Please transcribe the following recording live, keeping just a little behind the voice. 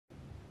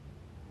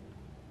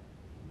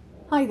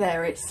Hi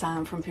there, it's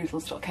Sam from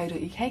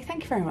Pootles.co.uk.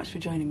 Thank you very much for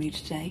joining me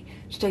today.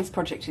 Today's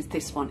project is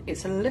this one.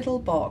 It's a little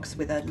box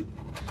with a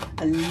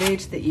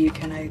lid that you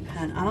can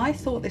open, and I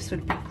thought this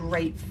would be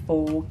great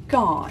for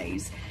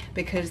guys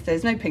because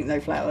there's no pink, no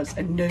flowers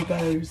and no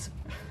bows.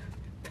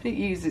 But it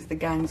uses the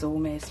Gang's All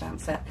Meer stamp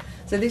set.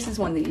 So this is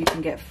one that you can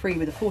get free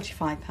with a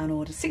 £45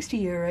 order,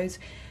 €60,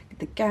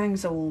 the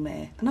Gang's All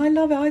Meer. And I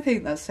love it, I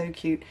think that's so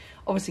cute.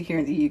 Obviously here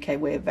in the UK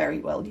we're very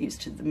well used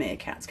to the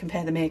meerkats,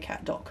 compare the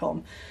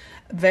meerkat.com.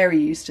 Very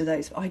used to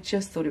those, but I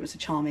just thought it was a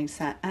charming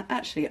set, and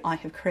actually I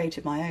have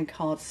created my own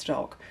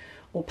cardstock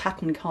or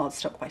pattern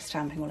cardstock by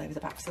stamping all over the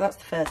back, so that's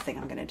the first thing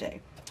I'm going to do.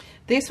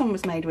 This one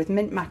was made with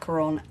mint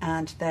macaron,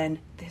 and then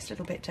this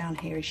little bit down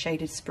here is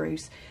shaded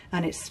spruce,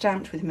 and it's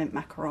stamped with mint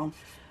macaron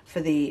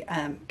for the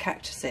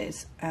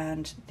cactuses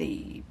and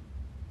the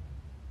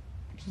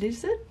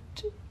lizard.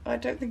 I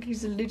don't think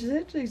he's a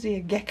lizard, is he a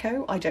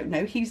gecko? I don't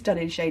know, he's done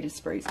in shaded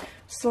spruce,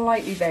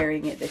 slightly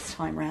varying it this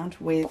time round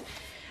with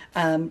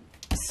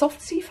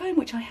soft seafoam,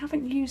 which I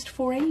haven't used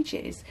for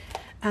ages,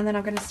 and then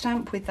I'm going to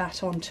stamp with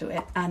that onto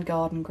it, and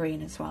garden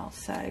green as well.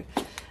 So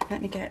let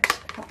me get a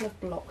couple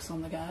of blocks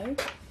on the go.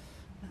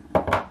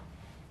 So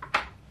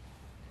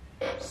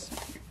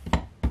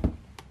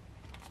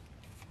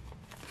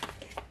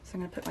I'm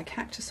going to put my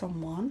cactus on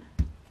one.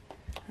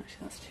 Actually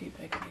that's too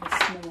big, I need a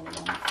smaller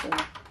one for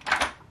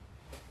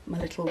my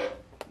little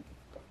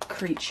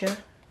creature.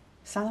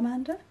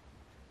 Salamander?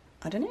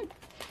 I don't know,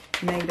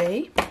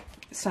 maybe.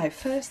 So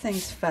first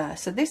things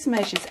first, so this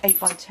measures 8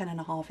 by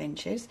 10.5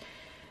 inches,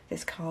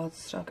 this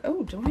cardstock.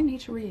 Oh, do I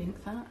need to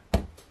re-ink that?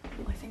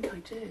 I think I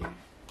do.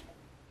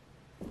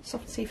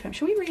 Soft seafoam.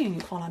 Shall we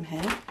re-ink while I'm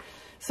here?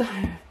 So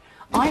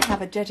I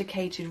have a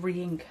dedicated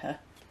re-inker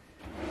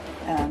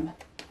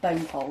bone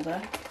folder.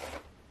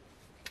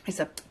 It's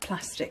a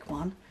plastic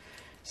one.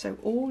 So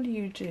all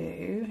you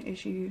do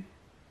is you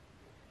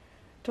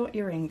dot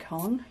your ink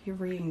on, your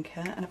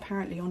re-inker, and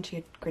apparently onto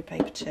your grid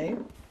paper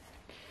too.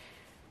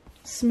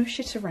 Smush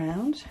it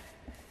around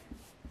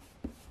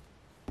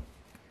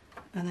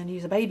and then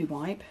use a baby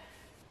wipe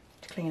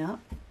to clean up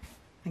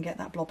and get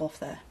that blob off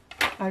there.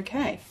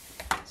 Okay,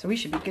 so we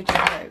should be good to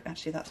go.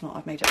 Actually that's not,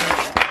 I've made it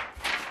over.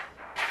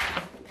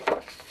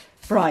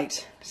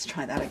 Right, let's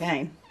try that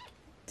again.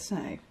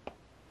 So,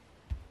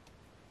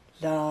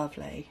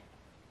 lovely.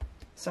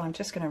 So I'm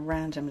just going to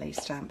randomly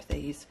stamp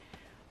these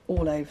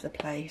all over the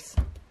place,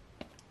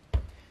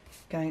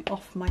 going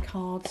off my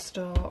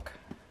cardstock,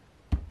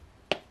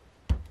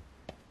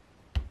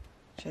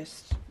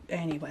 just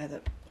anywhere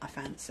that I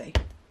fancy.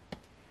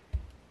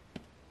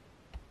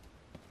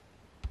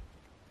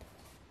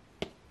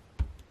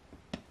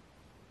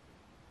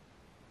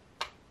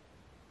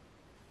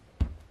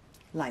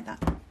 Like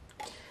that.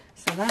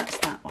 So that's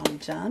that one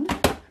done.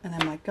 And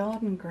then my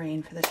garden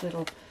green for this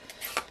little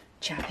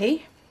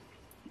chappy.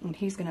 And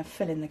he's going to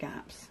fill in the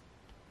gaps.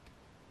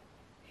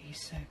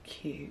 He's so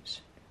cute.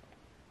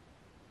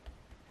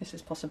 This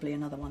is possibly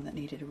another one that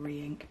needed a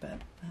re-ink, but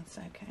that's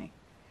okay.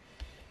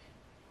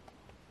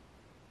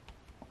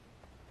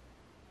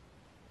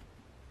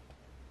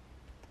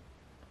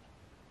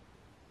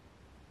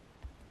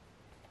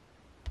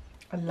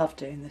 I love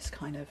doing this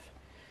kind of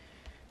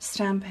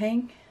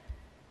stamping.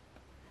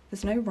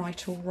 There's no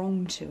right or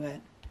wrong to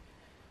it.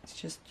 It's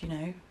just, you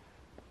know,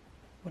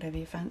 whatever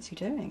you fancy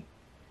doing.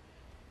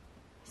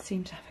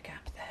 Seem to have a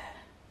gap there.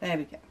 There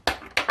we go.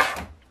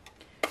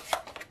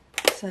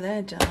 So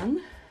they're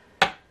done.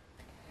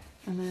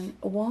 And then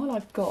while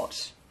I've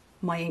got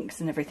my inks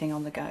and everything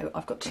on the go,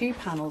 I've got two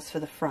panels for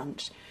the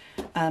front.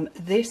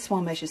 This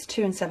one measures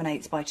 2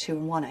 7/8 by 2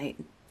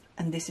 1/8.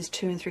 And this is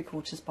 2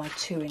 3/4 by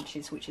 2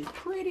 inches, which is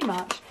pretty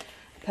much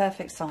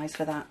perfect size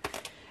for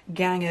that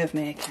gang of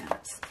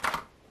meerkats.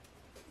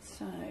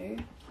 So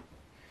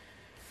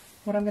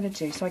what I'm going to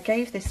do, so I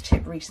gave this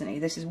tip recently,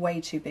 this is way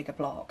too big a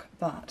block,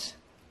 but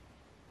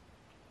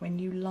when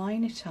you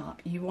line it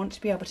up, you want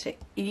to be able to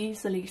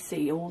easily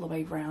see all the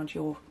way around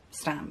your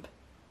stamp,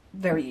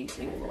 very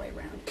easily all the way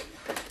around,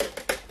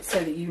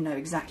 so that you know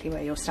exactly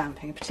where you're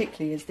stamping,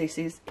 particularly as this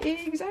is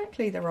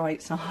exactly the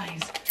right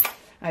size.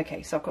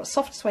 Okay, so I've got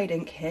soft suede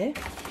ink here.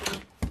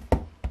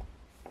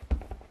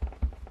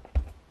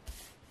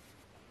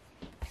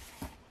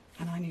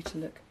 And I need to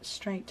look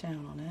straight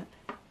down on it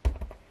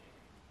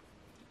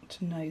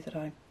to know that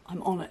I'm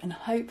on it, and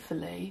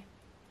hopefully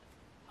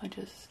I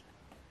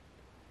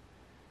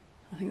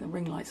think the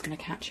ring light's going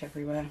to catch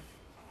everywhere.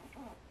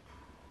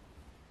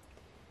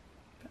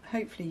 But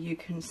hopefully you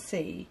can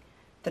see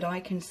that I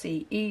can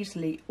see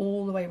easily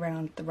all the way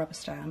around the rubber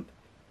stamp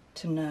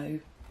to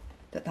know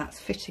that that's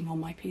fitting on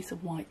my piece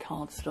of white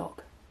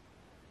cardstock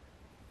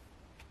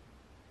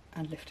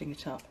and lifting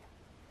it up.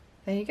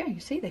 There you go, you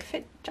see they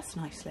fit just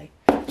nicely.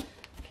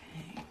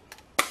 Okay,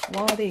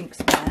 while the ink's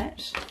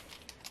wet,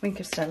 wink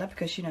of Stella,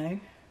 because you know,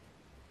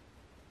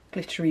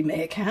 glittery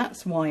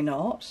meerkats, why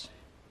not?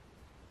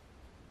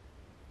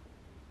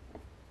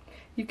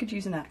 You could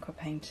use an aqua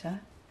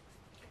painter.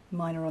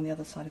 Mine are on the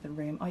other side of the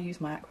room. I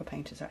use my aqua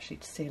painters actually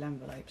to seal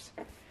envelopes.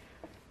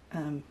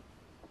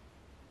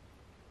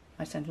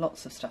 I send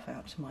lots of stuff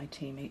out to my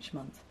team each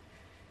month,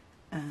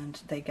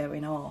 and they go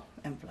in our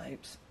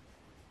envelopes.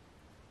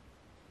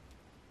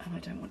 And I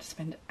don't want to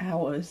spend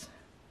hours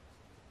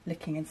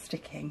licking and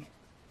sticking,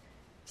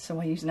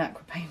 so I use an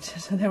aqua painter,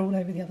 so they're all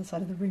over the other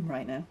side of the room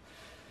right now.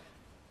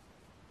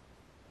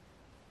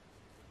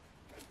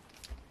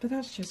 But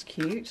that's just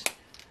cute.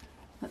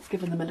 That's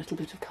given them a little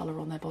bit of colour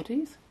on their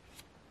bodies.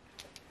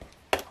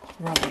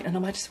 Right, and I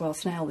might as well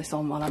snail this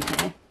on while I'm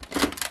here.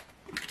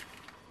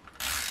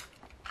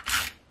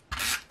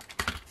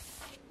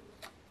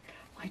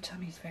 My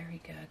tummy's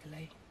very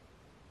gurgly.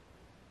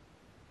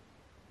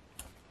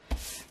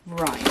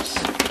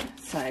 Right,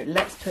 so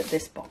let's put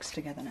this box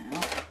together now.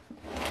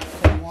 I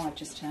don't know why I've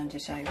just turned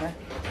it over.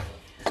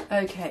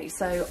 Okay,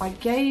 so I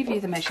gave you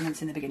the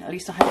measurements in the beginning, at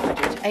least I hope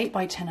I did. 8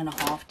 by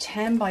 10.5,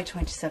 10 by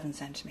 27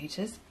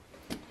 centimetres.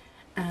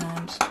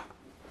 And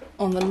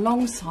on the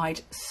long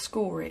side,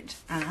 score it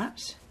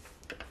at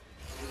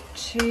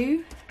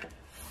 2,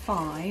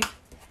 5,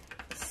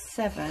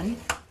 7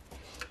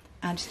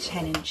 and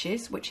 10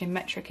 inches, which in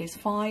metric is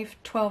 5,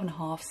 12.5,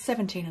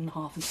 17.5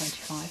 and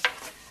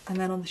 25. And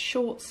then on the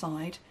short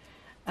side,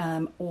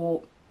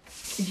 or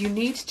you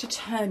need to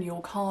turn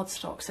your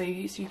cardstock so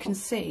you can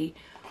see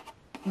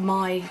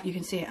you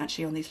can see it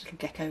actually on these little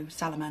gecko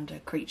salamander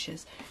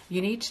creatures.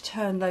 You need to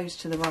turn those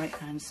to the right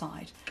hand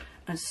side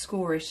and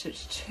score it at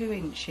 2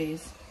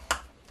 inches,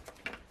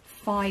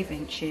 5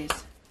 inches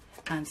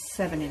and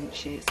 7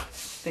 inches,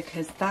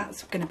 because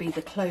that's going to be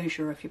the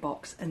closure of your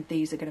box and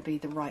these are going to be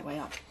the right way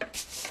up.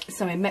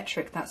 So in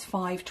metric that's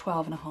 5,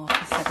 12.5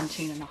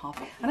 and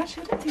 17.5. And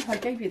actually I don't think I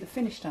gave you the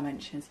finished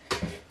dimensions.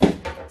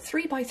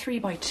 3 by 3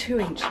 by 2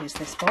 inches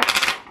this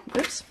box.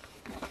 Oops.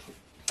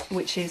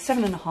 Which is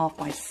 7.5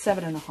 by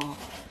 7.5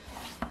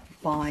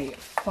 by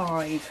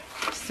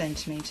 5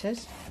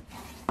 centimetres.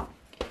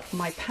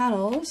 My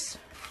panels,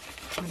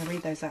 I'm going to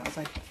read those out as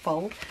I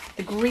fold.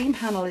 The green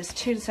panel is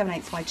 2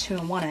 7/8 by 2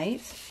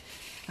 1/8,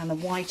 and the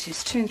white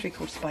is 2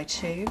 3/4 by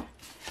 2,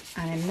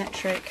 and in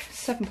metric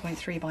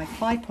 7.3 by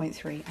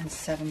 5.3 and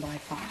 7 by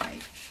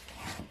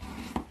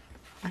 5.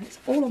 And it's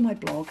all on my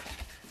blog.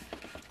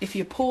 If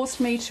you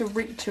paused me to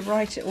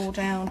write it all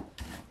down,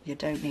 you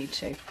don't need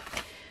to.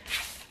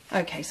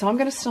 Okay, so I'm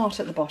going to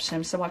start at the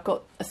bottom. So I've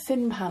got a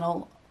thin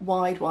panel,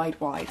 wide, wide,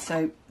 wide.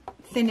 So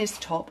thin is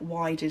top,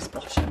 wide is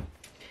bottom.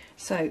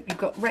 So you've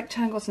got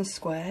rectangles and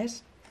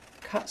squares.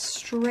 Cut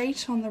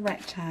straight on the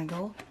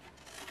rectangle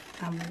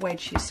and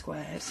wedge your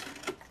squares.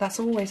 That's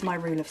always my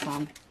rule of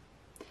thumb.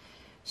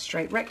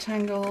 Straight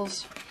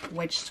rectangles,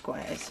 wedge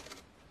squares.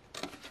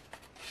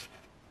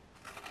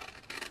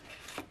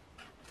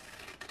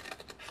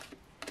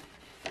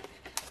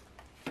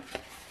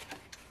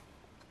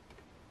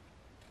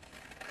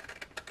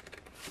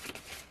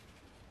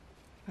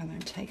 And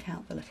then take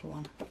out the little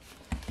one.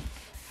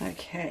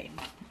 Okay,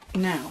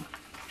 now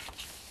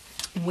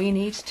we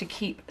need to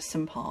keep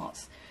some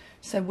parts.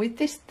 So with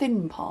this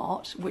thin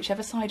part,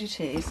 whichever side it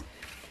is,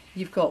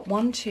 you've got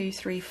 1, 2,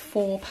 3,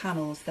 4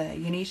 panels there.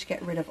 You need to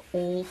get rid of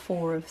all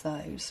 4 of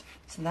those.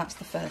 So that's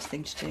the first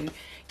thing to do.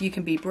 You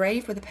can be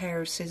brave with a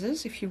pair of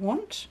scissors if you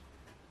want,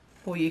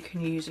 or you can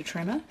use a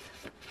trimmer.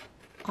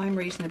 I'm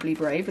reasonably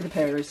brave with a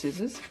pair of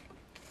scissors.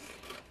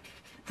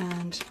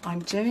 And I'm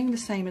doing the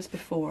same as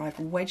before. I've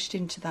wedged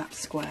into that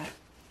square.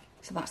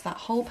 So that's that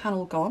whole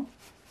panel gone.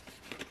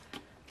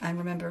 And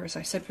remember, as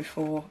I said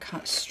before,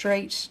 cut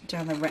straight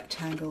down the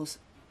rectangles,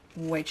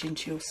 wedge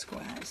into your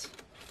squares.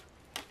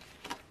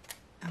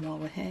 And while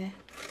we're here,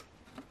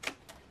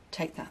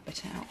 take that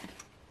bit out.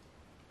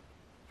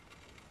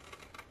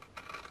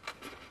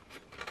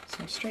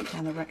 So straight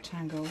down the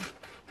rectangle,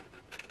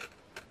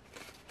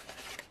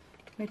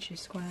 wedge your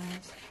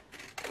squares,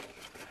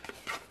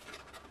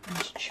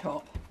 and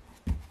chop.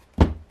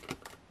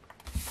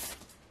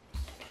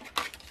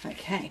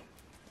 Okay,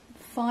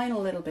 final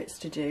little bits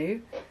to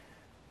do.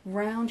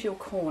 Round your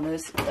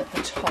corners at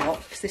the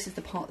top, because this is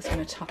the part that's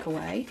going to tuck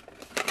away.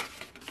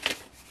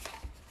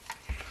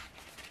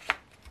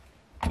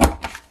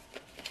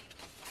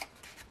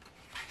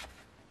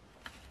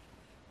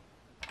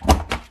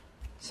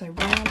 So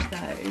round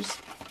those,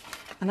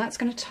 and that's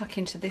going to tuck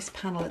into this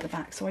panel at the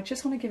back. So I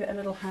just want to give it a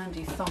little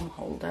handy thumb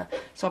holder.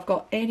 So I've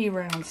got any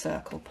round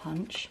circle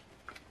punch,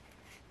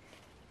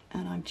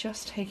 and I'm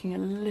just taking a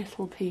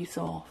little piece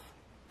off,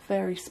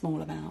 very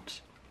small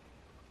amount.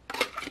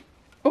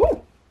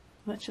 Oh,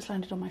 that's just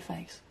landed on my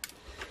face.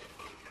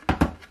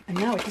 And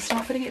now we can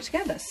start putting it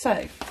together.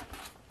 So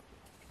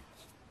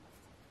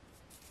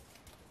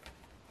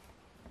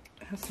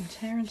have some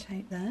tear and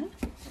tape there.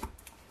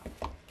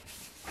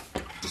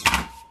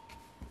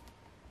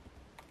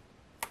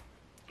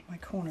 My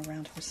corner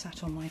round was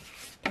sat on my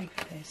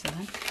paper piece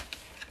there.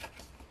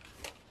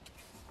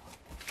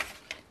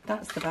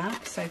 That's the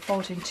back, so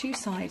fold in 2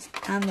 sides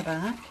and the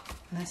back,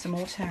 and there's some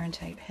more tear and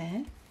tape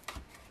here.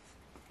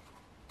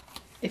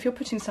 If you're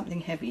putting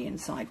something heavy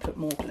inside, put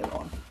more glue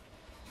on.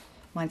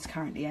 Mine's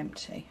currently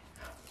empty.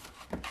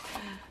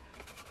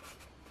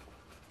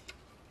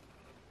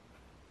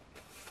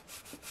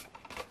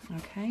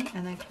 Okay,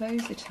 and then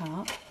close it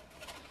up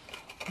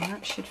And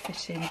that should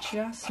fit in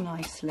just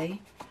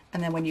nicely.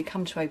 And then when you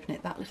come to open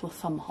it, that little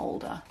thumb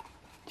holder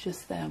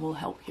just there will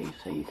help you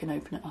so you can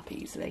open it up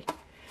easily.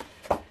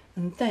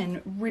 And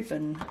then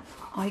ribbon.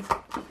 I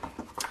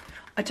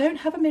don't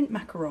have a mint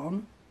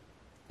macaron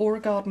or a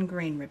garden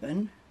green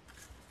ribbon.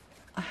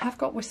 I have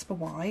got Whisper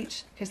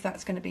White because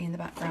that's going to be in the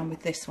background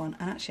with this one,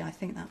 and actually I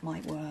think that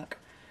might work.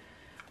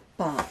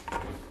 But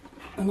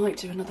I might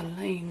do another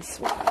lane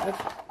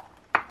swerve,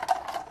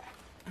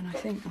 and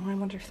I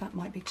wonder if that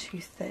might be too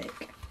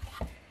thick.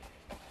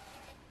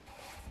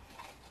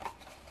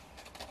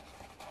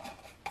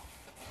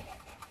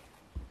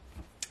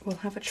 We'll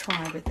have a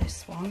try with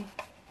this one.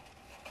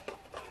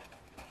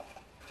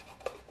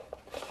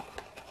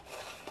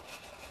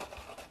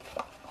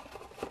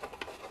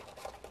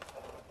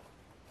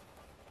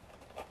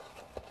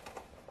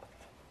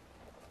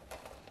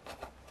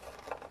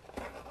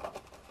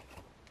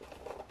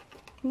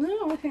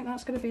 No, I think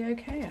that's going to be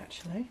okay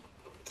actually.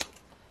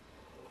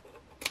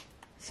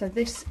 So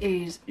this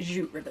is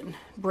jute ribbon,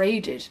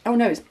 braided. Oh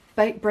no, it's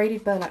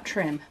braided burlap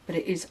trim, but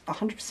it is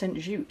 100%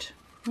 jute.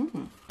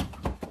 And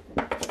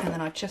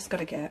then I've just got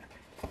to get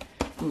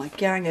my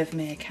gang of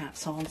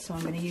meerkats on, so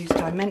I'm going to use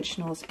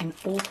dimensionals in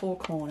all four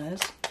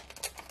corners.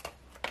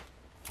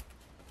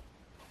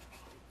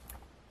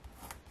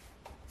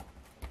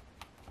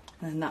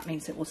 And that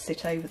means it will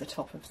sit over the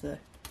top of the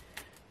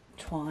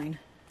twine.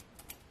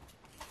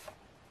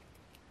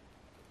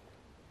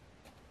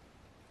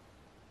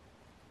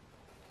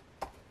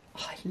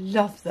 I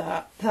love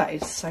that. That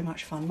is so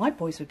much fun. My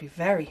boys would be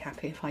very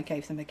happy if I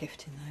gave them a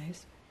gift in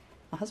those.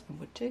 My husband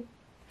would too.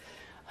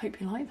 Hope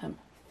you like them.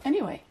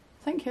 Anyway,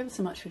 thank you ever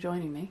so much for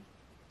joining me.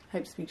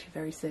 Hope to speak to you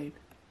very soon.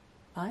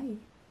 Bye.